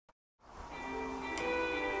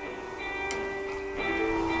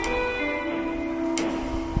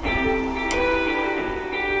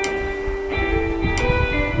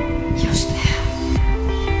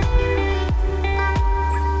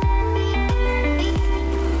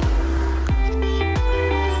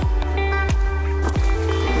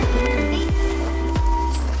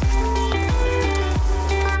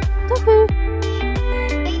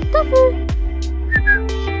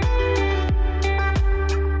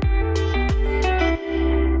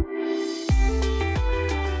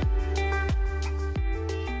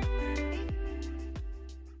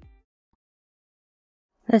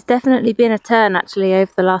There's definitely been a turn actually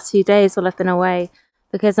over the last few days while I've been away,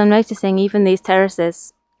 because I'm noticing even these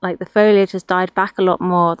terraces, like the foliage has died back a lot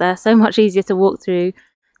more. They're so much easier to walk through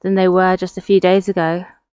than they were just a few days ago.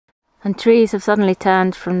 And trees have suddenly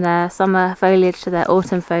turned from their summer foliage to their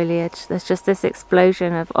autumn foliage. There's just this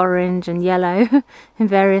explosion of orange and yellow in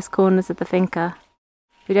various corners of the finca.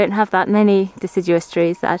 We don't have that many deciduous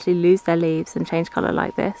trees that actually lose their leaves and change colour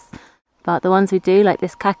like this, but the ones we do, like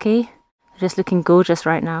this khaki, are just looking gorgeous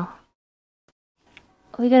right now.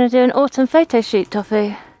 Are we going to do an autumn photo shoot,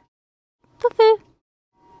 Tofu? Tofu!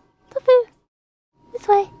 Tofu! This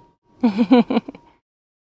way!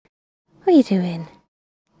 What are you doing?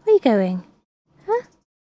 Where are you going? Huh?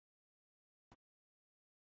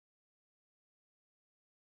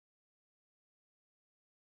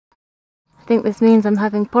 I think this means I'm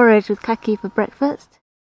having porridge with khaki for breakfast.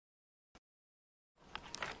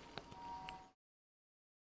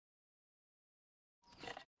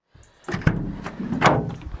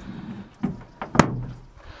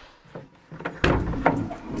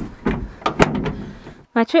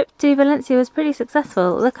 My trip to Valencia was pretty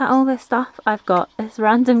successful. Look at all this stuff I've got, this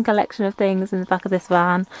random collection of things in the back of this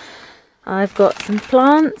van. I've got some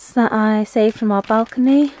plants that I saved from our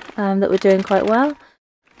balcony that were doing quite well.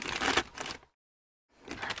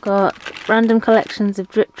 I've got random collections of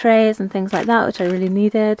drip trays and things like that, which I really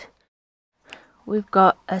needed. We've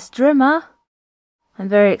got a strimmer. I'm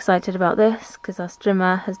very excited about this because our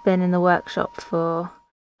strimmer has been in the workshop for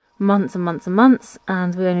months and months and months,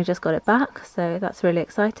 and we only just got it back, so that's really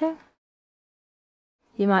exciting.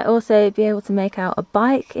 You might also be able to make out a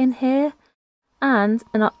bike in here and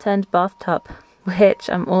an upturned bathtub,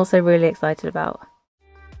 which I'm also really excited about.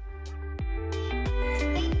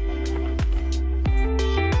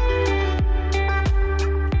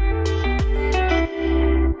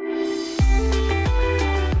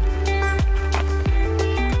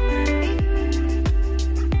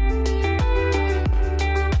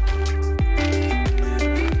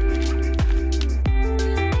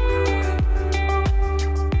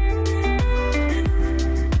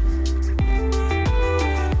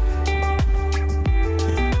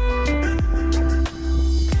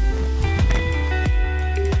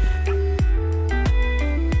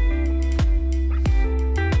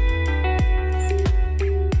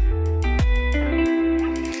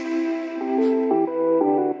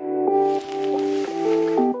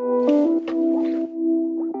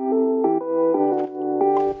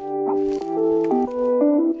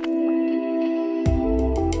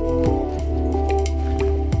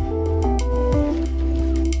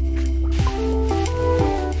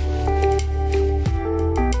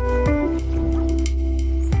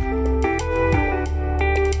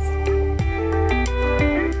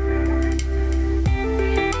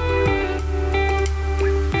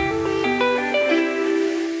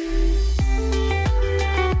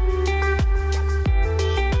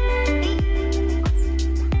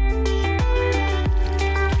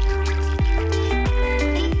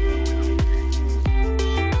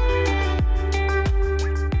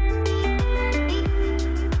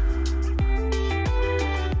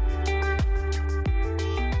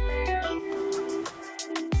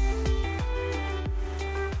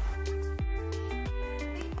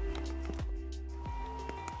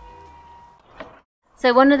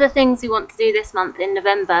 So one of the things we want to do this month in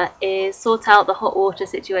November is sort out the hot water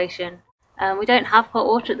situation. We don't have hot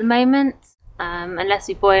water at the moment, unless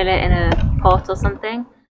we boil it in a pot or something.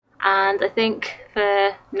 And I think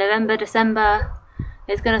for November, December,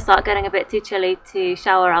 it's going to start getting a bit too chilly to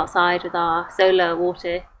shower outside with our solar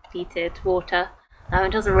water, heated water.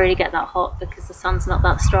 It doesn't really get that hot because the sun's not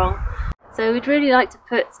that strong. So we'd really like to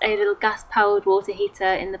put a little gas-powered water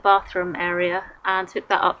heater in the bathroom area and hook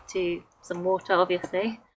that up to some water,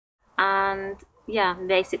 obviously, and yeah,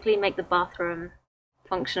 basically make the bathroom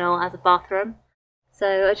functional as a bathroom.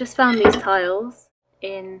 So I just found these tiles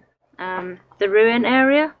in the ruin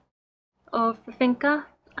area of the finca,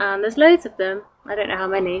 and there's loads of them. I don't know how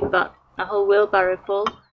many, but a whole wheelbarrow full.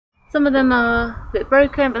 Some of them are a bit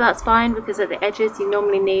broken, but that's fine because at the edges you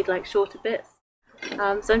normally need like shorter bits.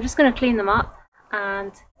 So I'm just going to clean them up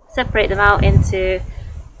and separate them out into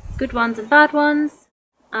good ones and bad ones,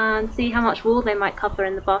 and see how much wall they might cover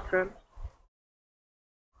in the bathroom.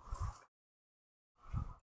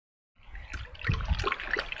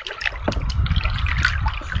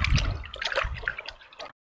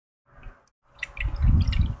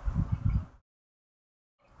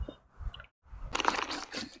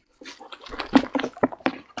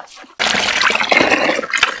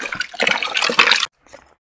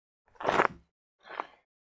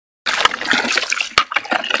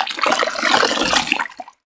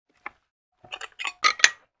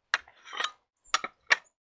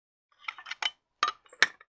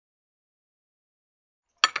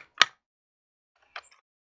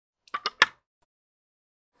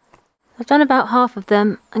 I've done about half of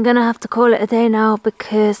them. I'm going to have to call it a day now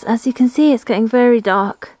because, as you can see, it's getting very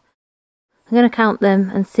dark. I'm going to count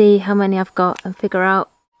them and see how many I've got and figure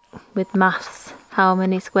out with maths how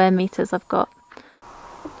many square meters I've got.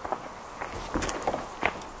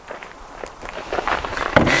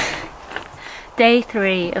 Day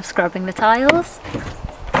 3 of scrubbing the tiles.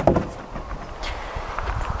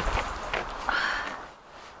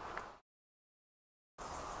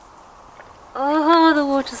 Oh, the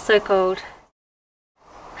water's so cold.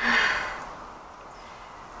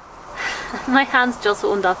 My hands just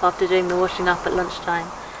warmed up after doing the washing up at lunchtime.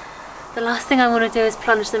 The last thing I want to do is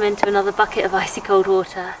plunge them into another bucket of icy cold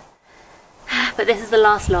water. But this is the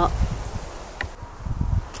last lot.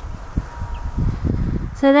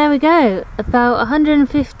 So there we go, about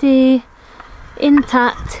 150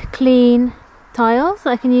 intact, clean tiles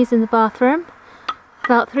I can use in the bathroom.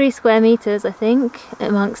 About 3 square meters, I think,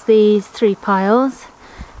 amongst these 3 piles.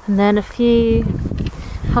 And then a few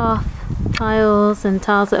half tiles and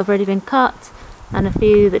tiles that have already been cut, and a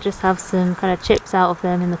few that just have some kind of chips out of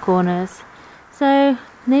them in the corners. So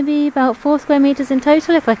maybe about 4 square meters in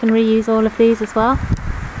total if I can reuse all of these as well.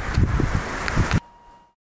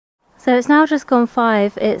 So it's now just gone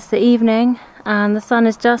 5, it's the evening and the sun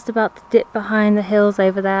is just about to dip behind the hills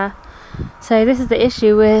over there. So this is the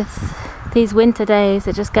issue with these winter days,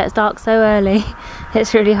 it just gets dark so early,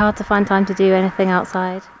 it's really hard to find time to do anything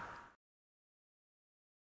outside.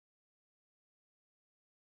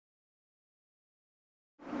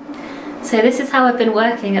 So this is how I've been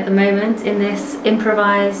working at the moment, in this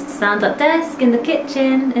improvised stand-up desk in the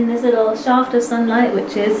kitchen, in this little shaft of sunlight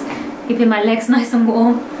which is keeping my legs nice and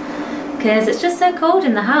warm, because it's just so cold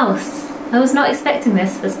in the house. I was not expecting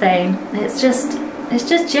this for Spain. It's just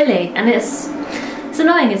chilly, and it's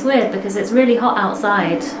annoying, it's weird because it's really hot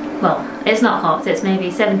outside. Well, it's not hot, it's maybe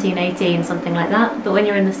 17, 18, something like that, but when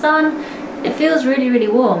you're in the sun it feels really, really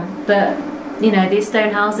warm. But you know, these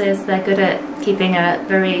stone houses, they're good at keeping a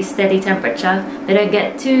very steady temperature. They don't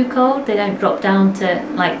get too cold, they don't drop down to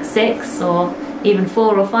like 6 or even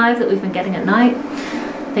 4 or 5 that we've been getting at night.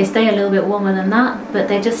 They stay a little bit warmer than that, but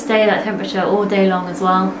they just stay that temperature all day long as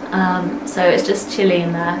well. So it's just chilly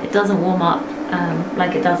in there. It doesn't warm up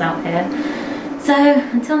like it does out here. So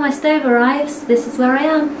until my stove arrives, this is where I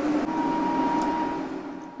am.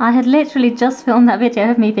 I had literally just filmed that video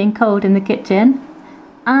of me being cold in the kitchen,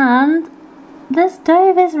 and the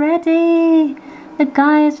stove is ready! The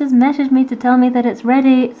guy has just messaged me to tell me that it's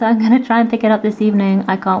ready, so I'm going to try and pick it up this evening.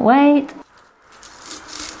 I can't wait!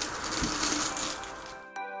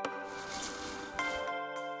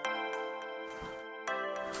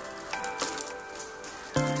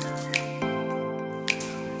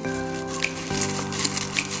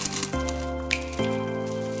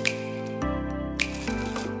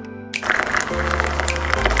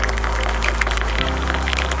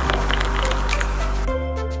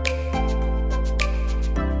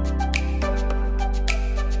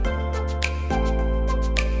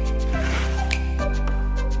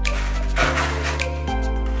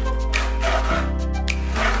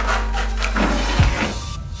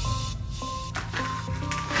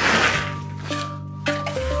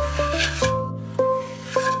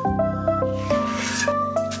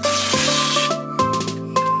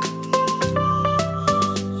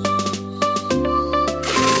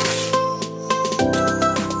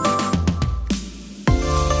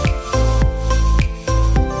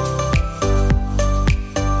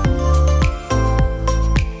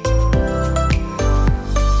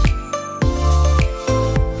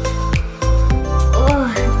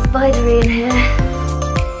 Spidery in here.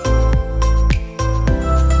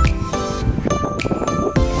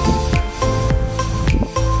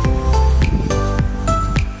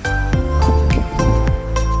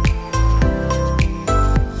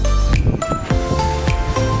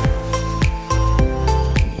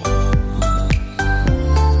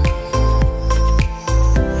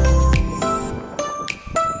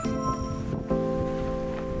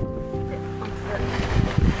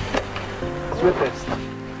 With this.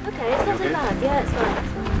 Okay, it's not too bad. Yeah, it's fine.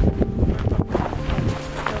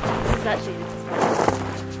 This is actually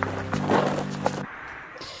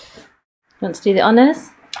You want to do the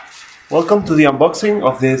honours? Welcome to the unboxing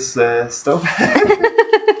of this stove.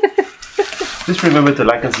 Just remember to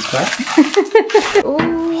like and subscribe.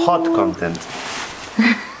 Hot content.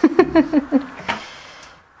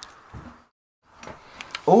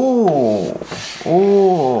 Oh,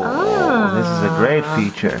 this is a great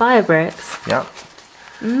feature. Fire bricks. Yeah.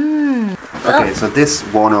 Okay, so this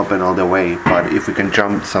won't open all the way, but if we can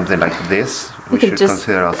jump something like this, we should just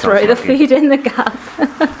consider ourselves throw the lucky. feed in the gap.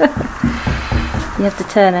 You have to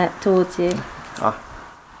turn it towards you. Ah.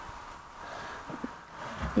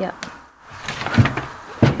 Yeah.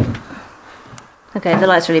 Okay, the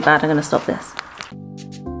light's really bad. I'm going to stop this.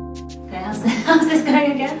 Okay, how's this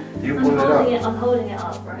going again? You pull it up. I'm holding it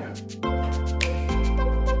up, right?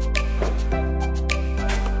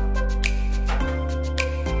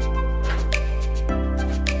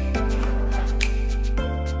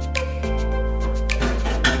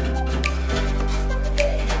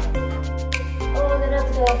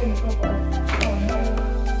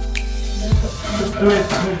 Just do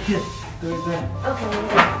it here. Do it there.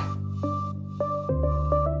 Okay.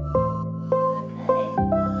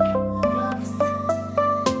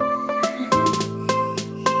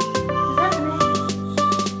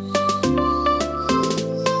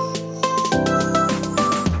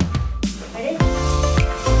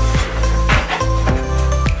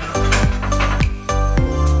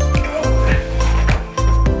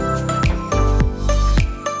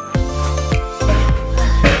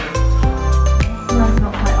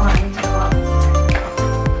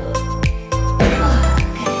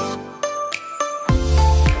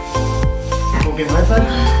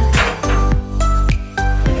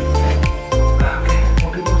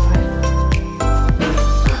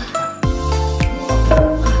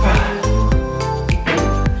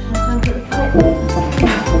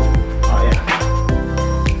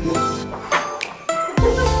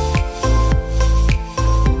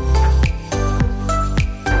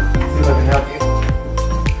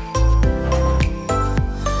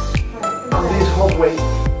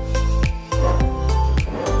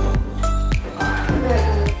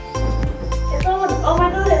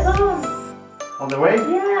 On the way?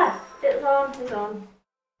 Yeah, it's on, it's on.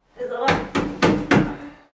 It's on.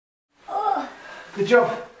 Oh. Good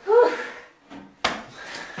job.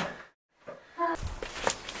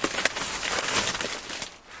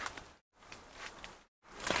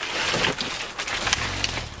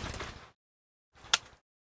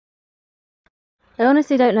 I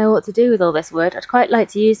honestly don't know what to do with all this wood. I'd quite like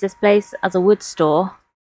to use this place as a wood store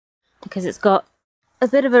because it's got a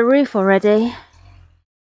bit of a roof already.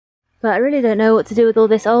 But I really don't know what to do with all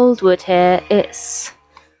this old wood here. It's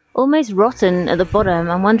almost rotten at the bottom.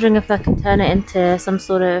 I'm wondering if I can turn it into some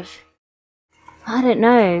sort of, I don't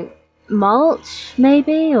know, mulch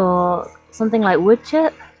maybe, or something like wood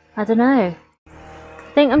chip? I don't know.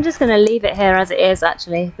 I think I'm just going to leave it here as it is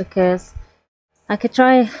actually, because I could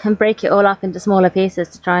try and break it all up into smaller pieces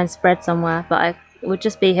to try and spread somewhere, but I would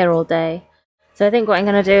just be here all day. So I think what I'm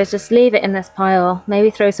going to do is just leave it in this pile, maybe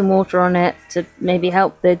throw some water on it to maybe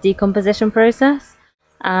help the decomposition process.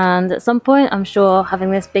 And at some point, I'm sure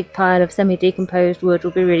having this big pile of semi-decomposed wood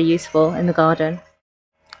will be really useful in the garden.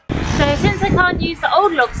 So since I can't use the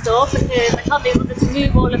old log store because I can't be able to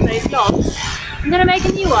move all of those logs, I'm going to make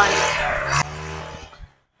a new one.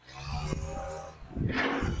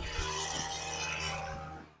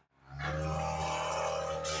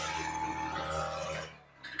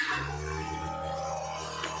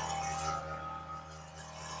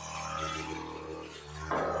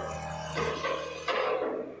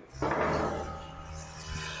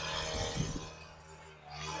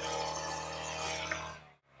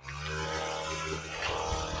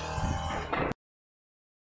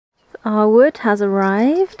 Our wood has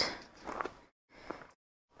arrived.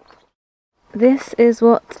 This is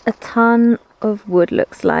what a ton of wood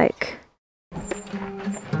looks like.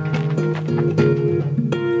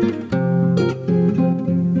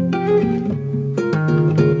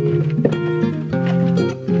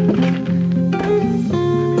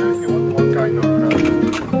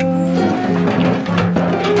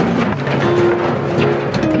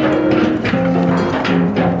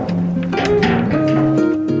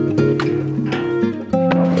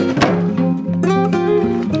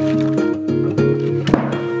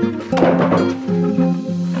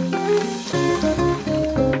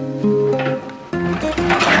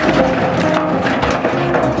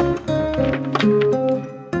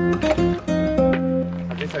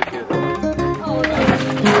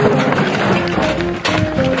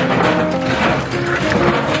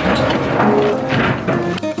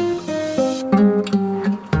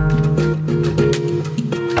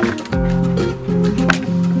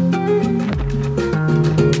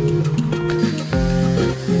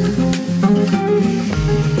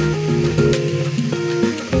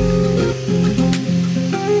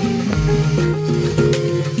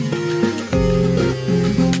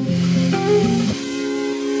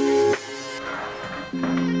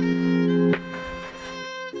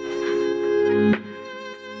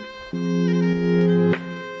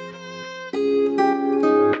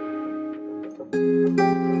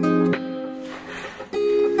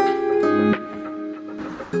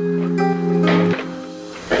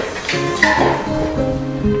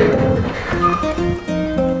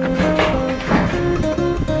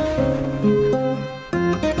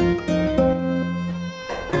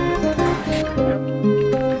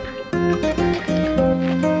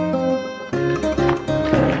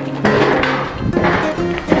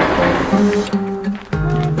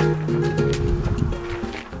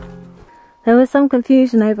 some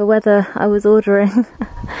confusion over whether I was ordering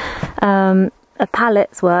a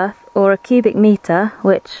pallet's worth or a cubic metre,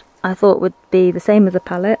 which I thought would be the same as a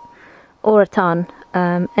pallet, or a tonne.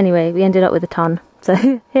 Anyway, we ended up with a tonne. So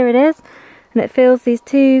here it is, and it fills these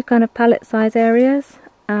two kind of pallet size areas,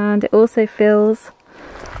 and it also fills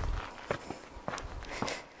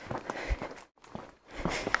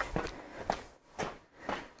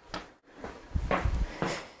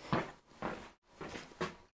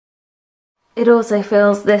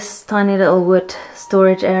this tiny little wood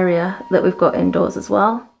storage area that we've got indoors as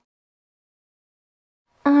well.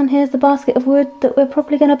 And here's the basket of wood that we're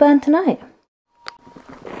probably going to burn tonight.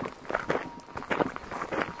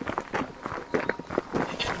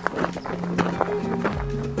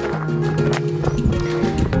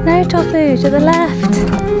 No tofu, to the left!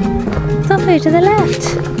 Tofu to the left!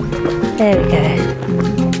 There we go.